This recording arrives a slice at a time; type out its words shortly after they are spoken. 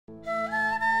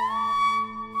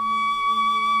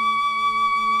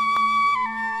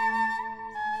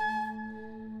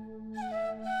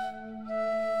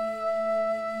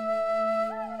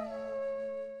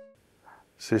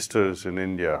sisters in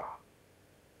India,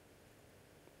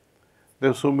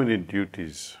 there are so many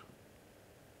duties.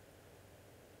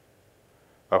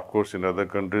 Of course, in other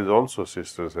countries also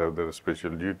sisters have their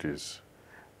special duties.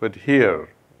 But here,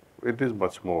 it is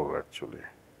much more actually.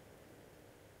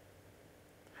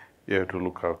 You have to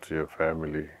look after your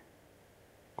family,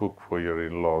 cook for your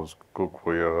in-laws, cook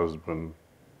for your husband,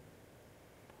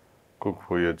 cook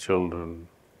for your children,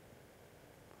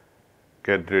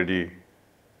 get ready,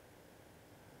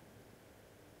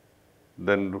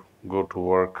 then go to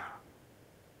work,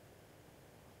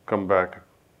 come back,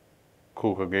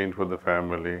 cook again for the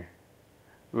family.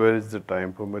 Where is the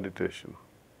time for meditation?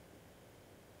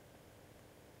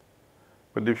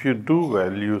 But if you do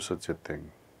value such a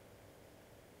thing,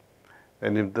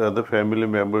 and if the other family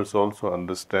members also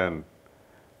understand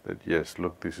that, yes,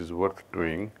 look, this is worth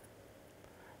doing,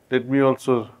 let me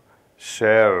also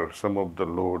share some of the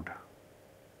load.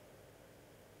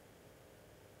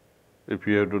 If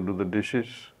you have to do the dishes,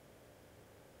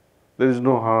 there is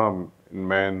no harm in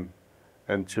man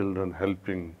and children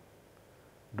helping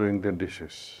doing the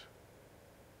dishes,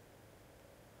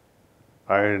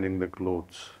 ironing the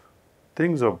clothes,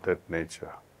 things of that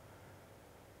nature.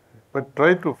 But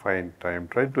try to find time,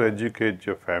 try to educate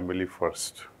your family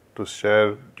first, to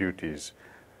share duties.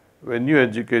 When you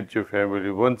educate your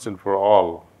family once and for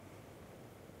all,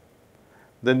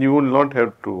 then you will not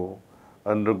have to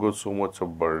undergo so much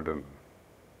of burden.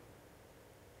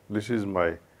 This is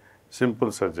my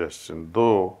simple suggestion,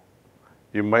 though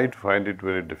you might find it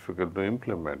very difficult to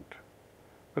implement.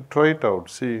 But try it out.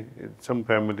 See, in some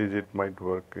families it might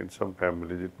work, in some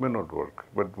families it may not work,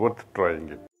 but worth trying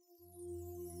it.